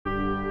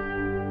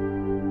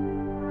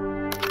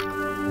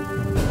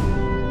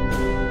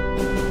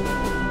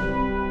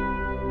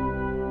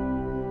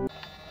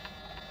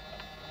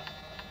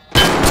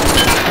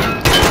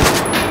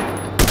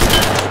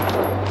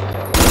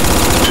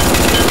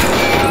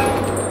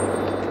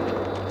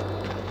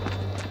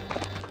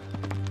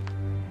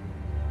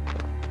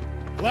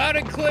Loud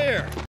and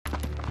clear.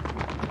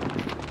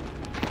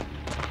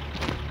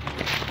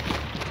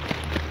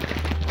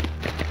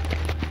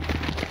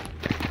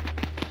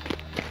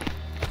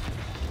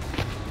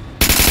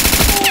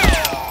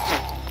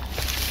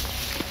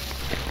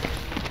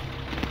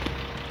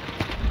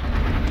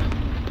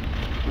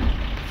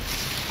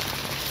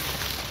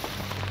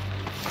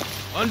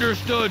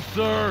 Understood,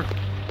 sir.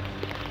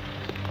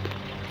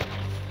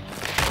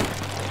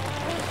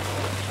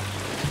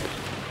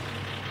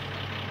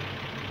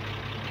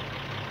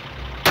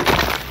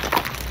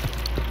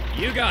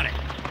 You got it.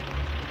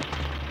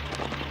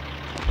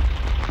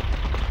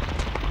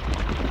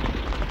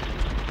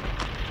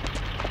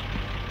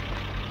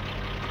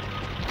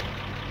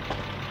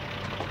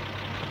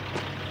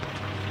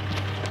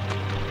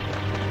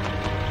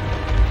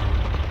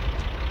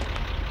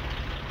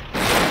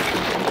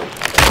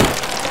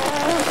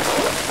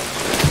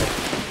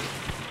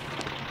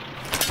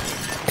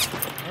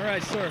 All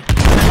right, sir.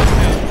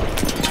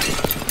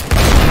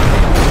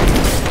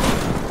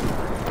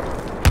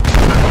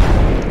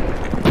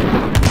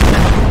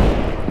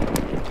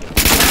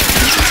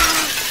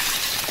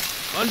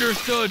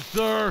 Understood,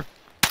 sir.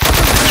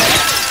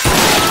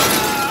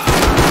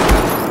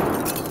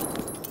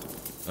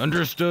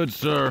 Understood,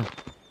 sir.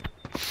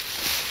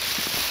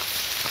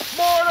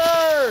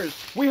 Mortars!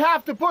 We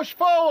have to push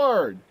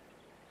forward!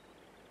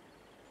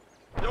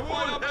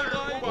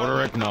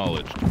 Order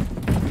acknowledged.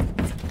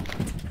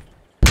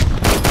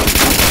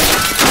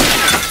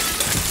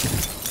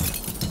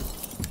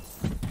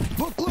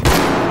 Look!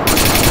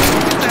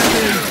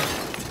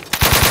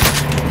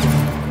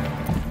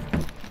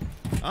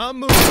 I'm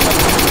moving.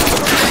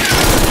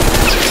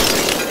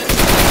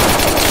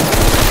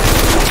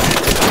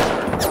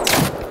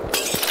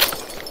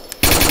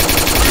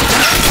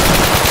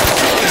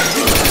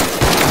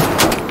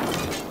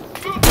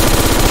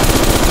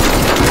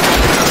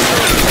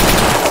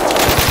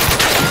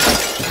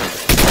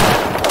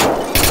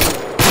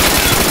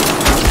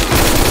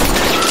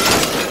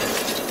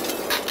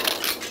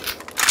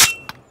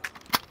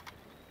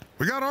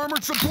 We got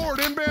armored support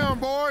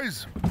inbound,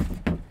 boys!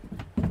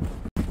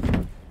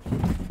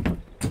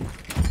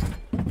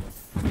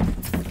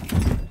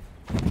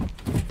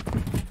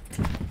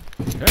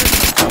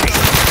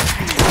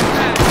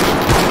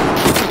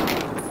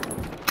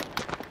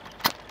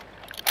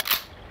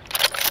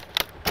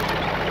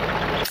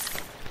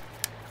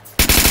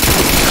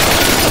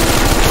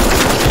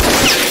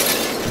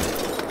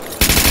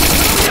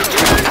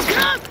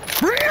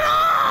 Bring it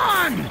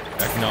on!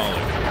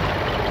 Acknowledged.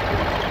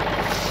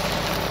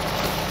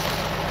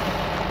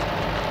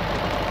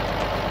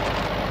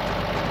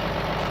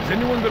 Is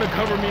anyone gonna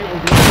cover me or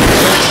do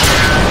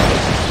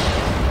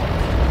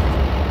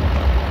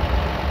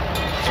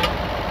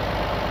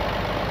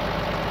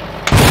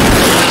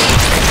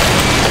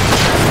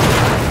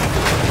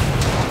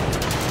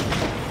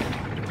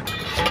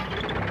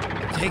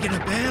Taking a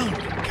bound.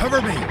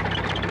 Cover me.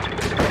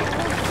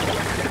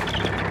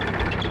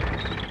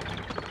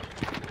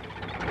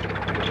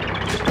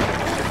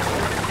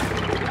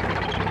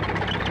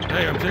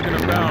 Hey, I'm taking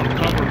a bound.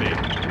 Cover me.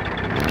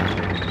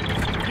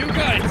 You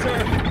got it, sir.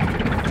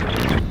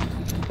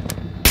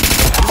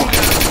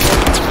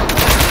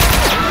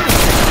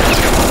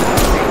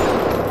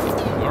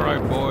 All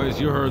right, boys,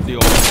 you heard the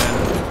old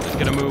man. Let's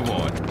get a move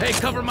on. Hey,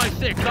 cover my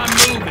six. I'm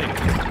moving.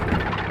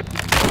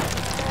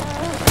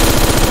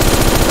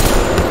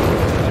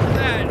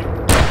 That.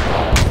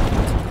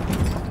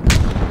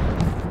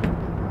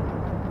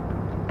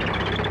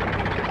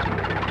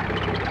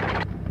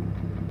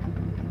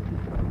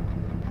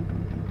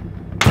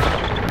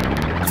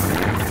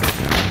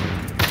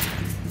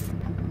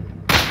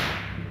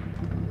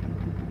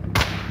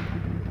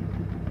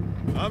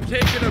 I'm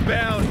taking a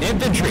bound.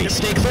 Infantry,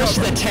 stay close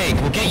to the tank.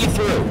 We'll get you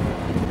through.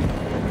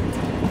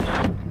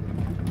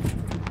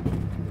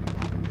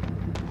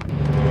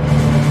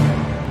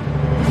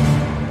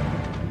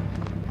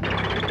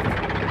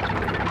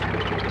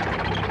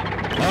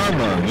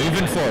 Armor,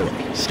 moving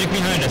forward. Stick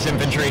behind us,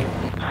 infantry.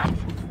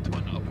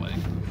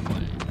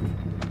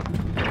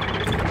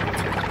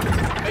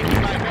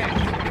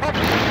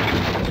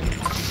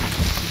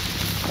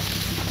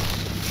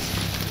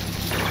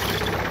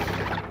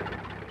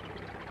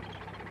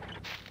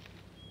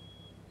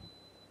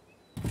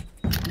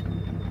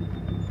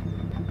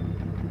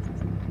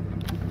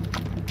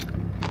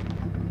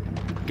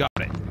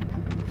 Got it.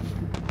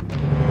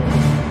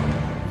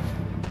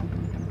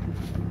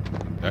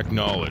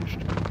 Acknowledged.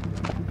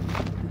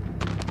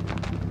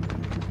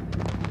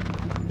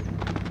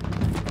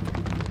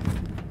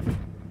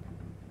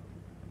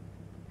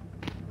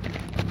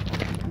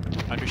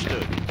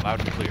 Understood.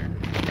 Loud and clear.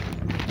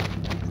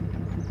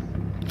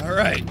 All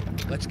right,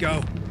 let's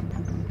go.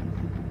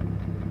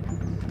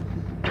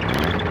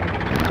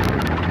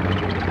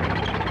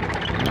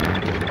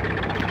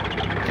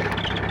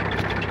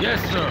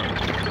 Yes, sir.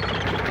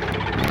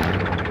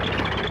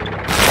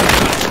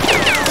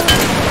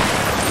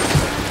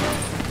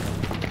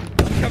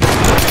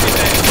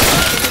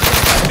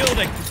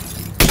 Building.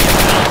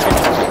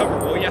 Cover,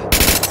 will ya?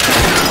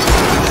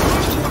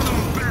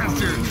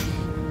 Bastards!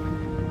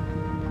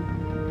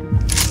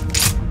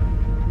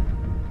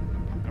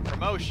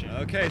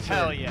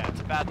 Hell yeah,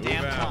 it's about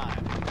damn out.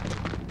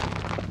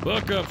 time.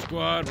 Buck up,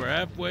 squad. We're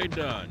halfway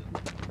done.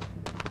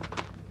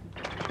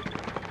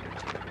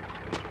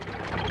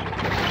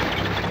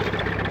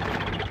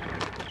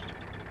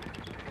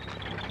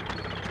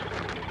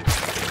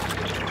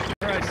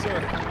 All right, sir.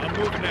 I'm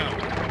moving out.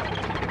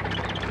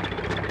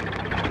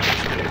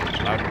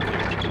 Loud and clear.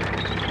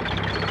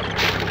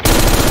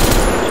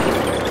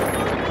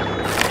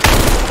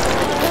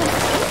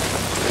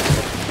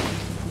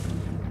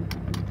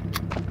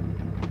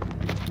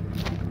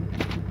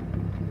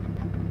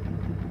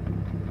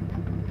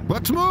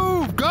 Let's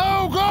move!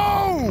 Go,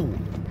 go!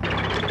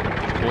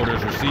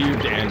 Orders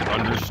received and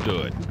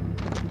understood.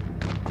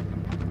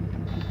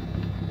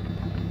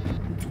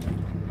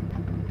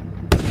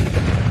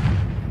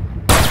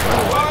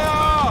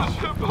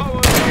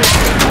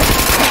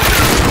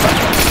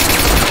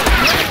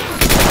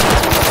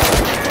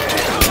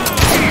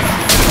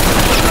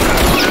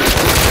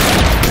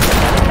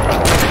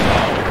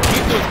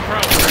 Keep those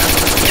crowds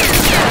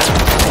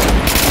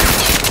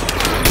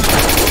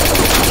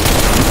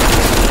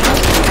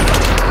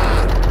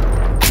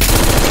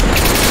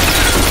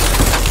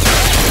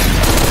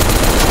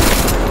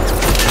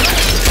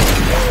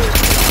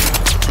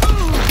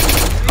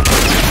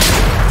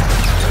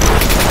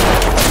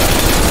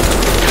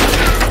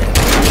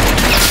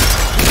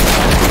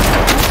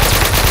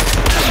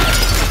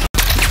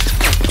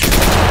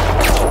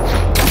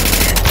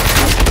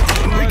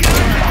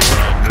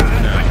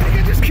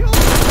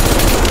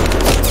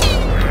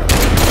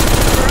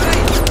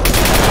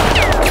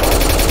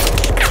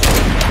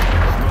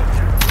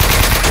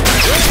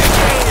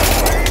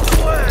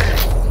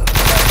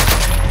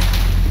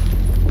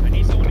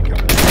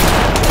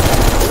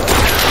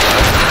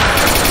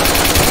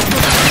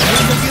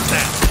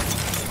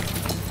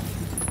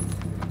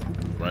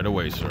right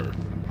away, sir.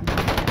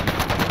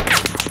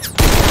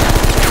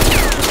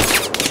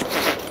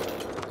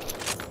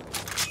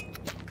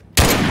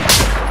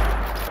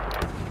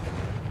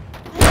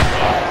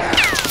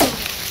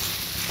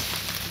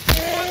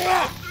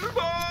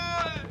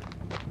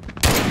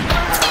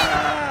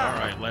 All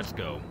right, let's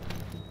go.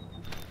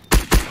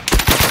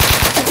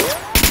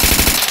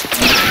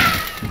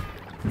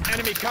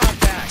 Enemy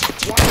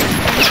contact.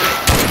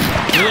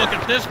 You look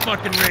at this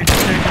fucking range of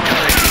taking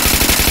away.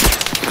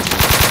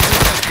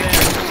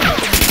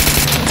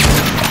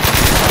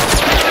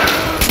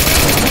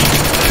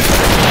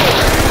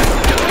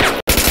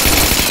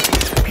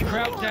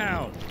 Crowd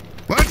down.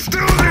 Let's do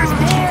this,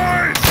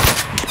 boys!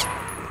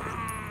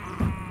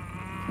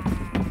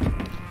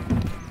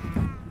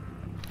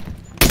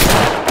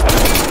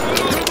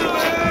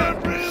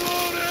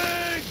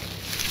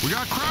 We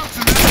got Krauts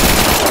in there!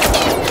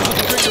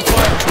 Concentrate your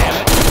fire, damn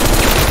it.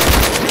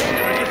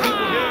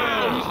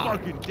 Yeah, he's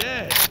fucking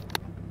dead.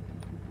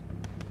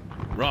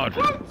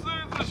 Roger.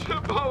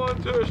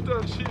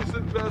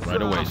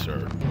 Right away,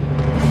 sir.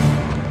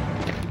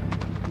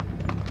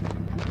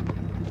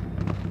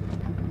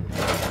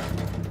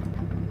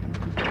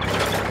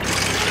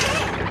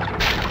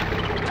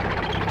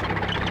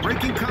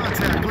 Breaking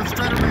contact, let's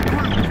try to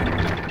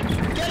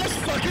regroup. Get us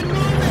fucking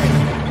moving!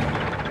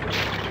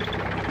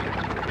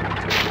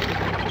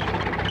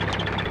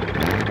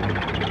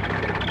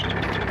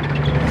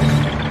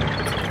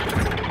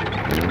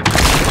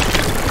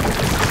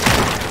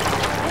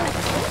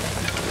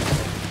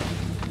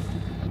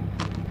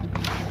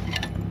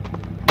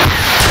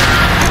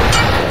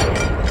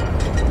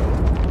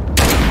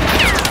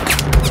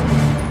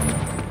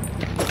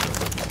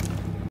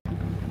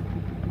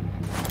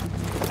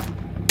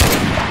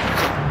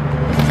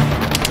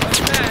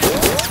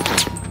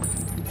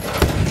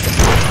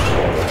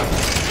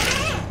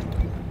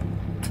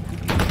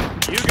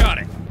 You got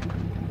it.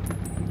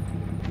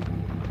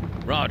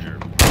 Roger.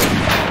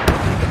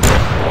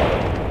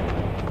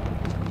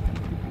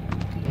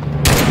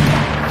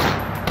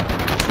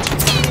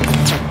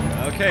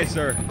 Okay,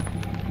 sir.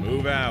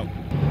 Move out.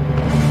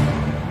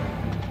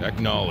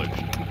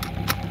 Acknowledged.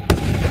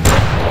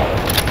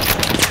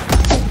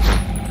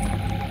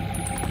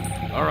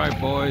 All right,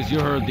 boys, you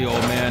heard the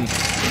old man.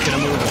 He's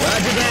gonna move on.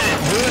 Roger that.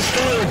 Move us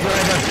forward,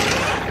 driver.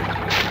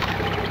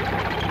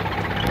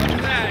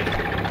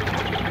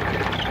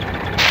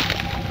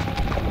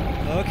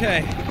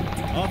 Okay.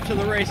 Off to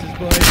the races,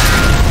 boys.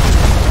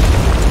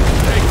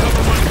 Hey,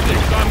 cover my six.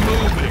 I'm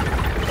moving.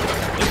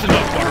 Listen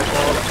up,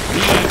 Butterball. We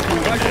ain't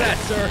moving. Roger that,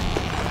 sir.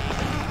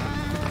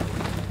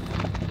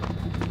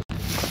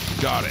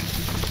 Got it.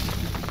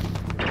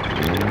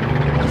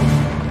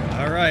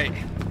 All right.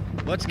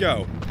 Let's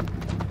go.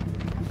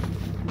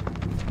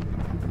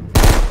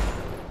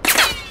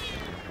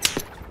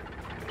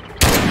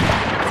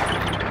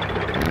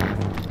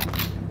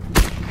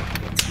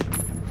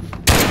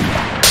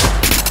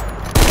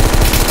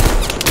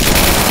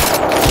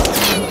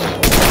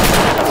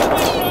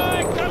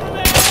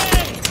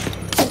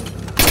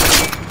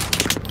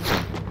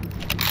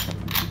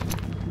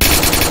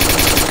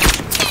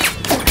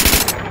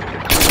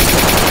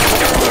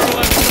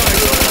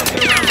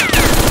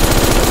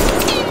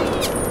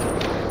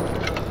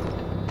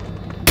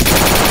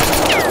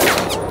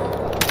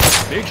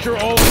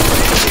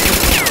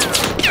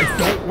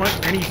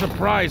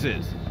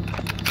 prizes.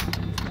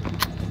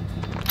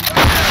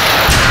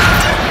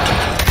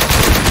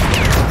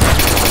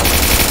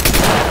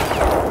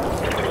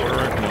 Order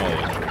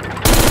acknowledged.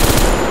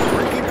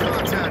 Breaking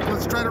contact.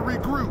 Let's try to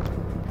regroup.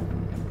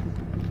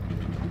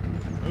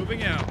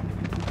 Moving out.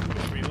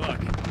 Wish me luck.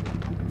 You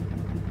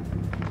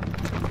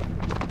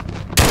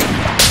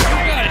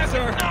got it,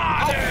 sir.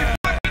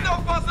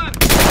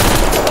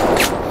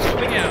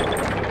 Moving out.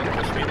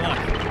 Wish me luck.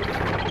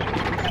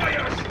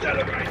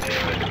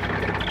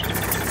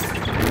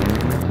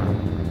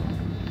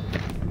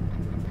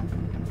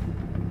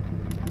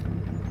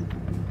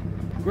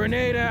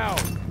 Grenade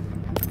out.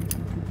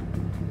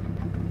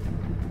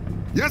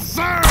 Yes,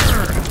 sir!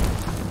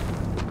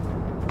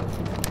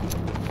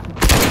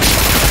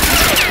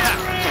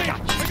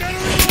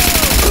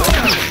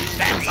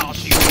 That's all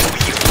she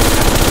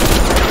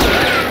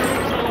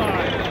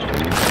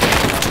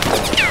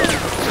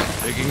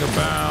Taking a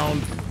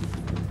bound.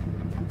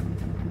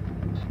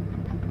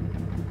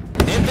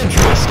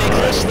 Infantry, stay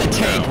close to the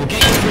tank. We'll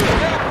get you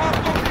through.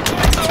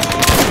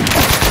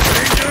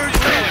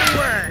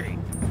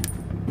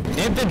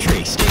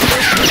 Infantry, stay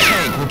close to the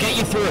tank. We'll get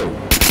you through.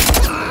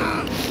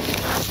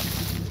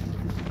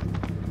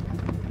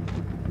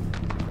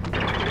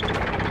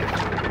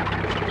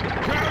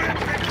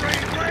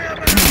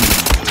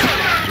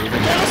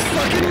 Hell's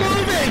fucking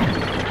moving!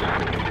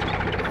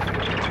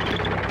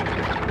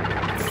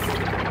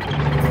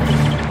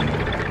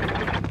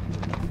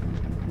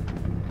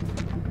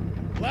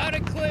 Loud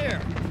and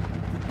clear.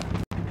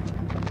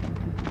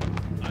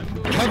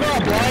 Cover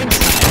our blind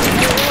side. I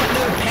don't want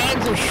no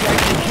Panzer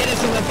strike to hit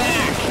us in the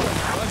back.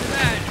 Roger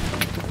that.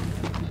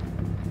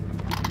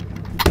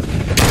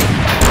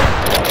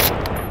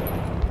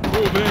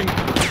 Moving.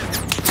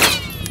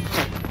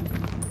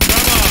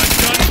 Come on,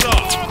 guns up.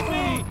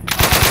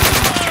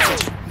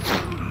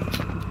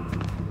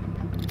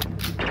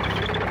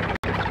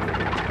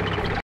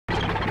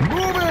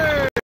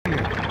 Moving!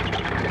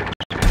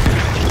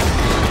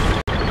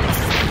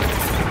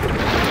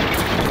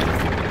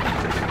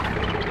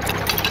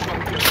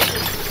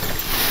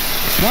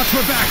 Watch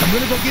my back. I'm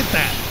gonna go get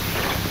that.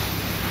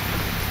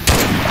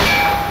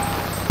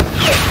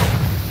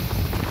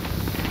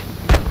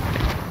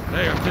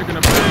 Hey, I'm taking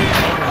a bound.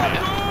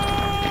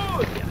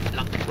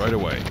 Right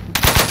away.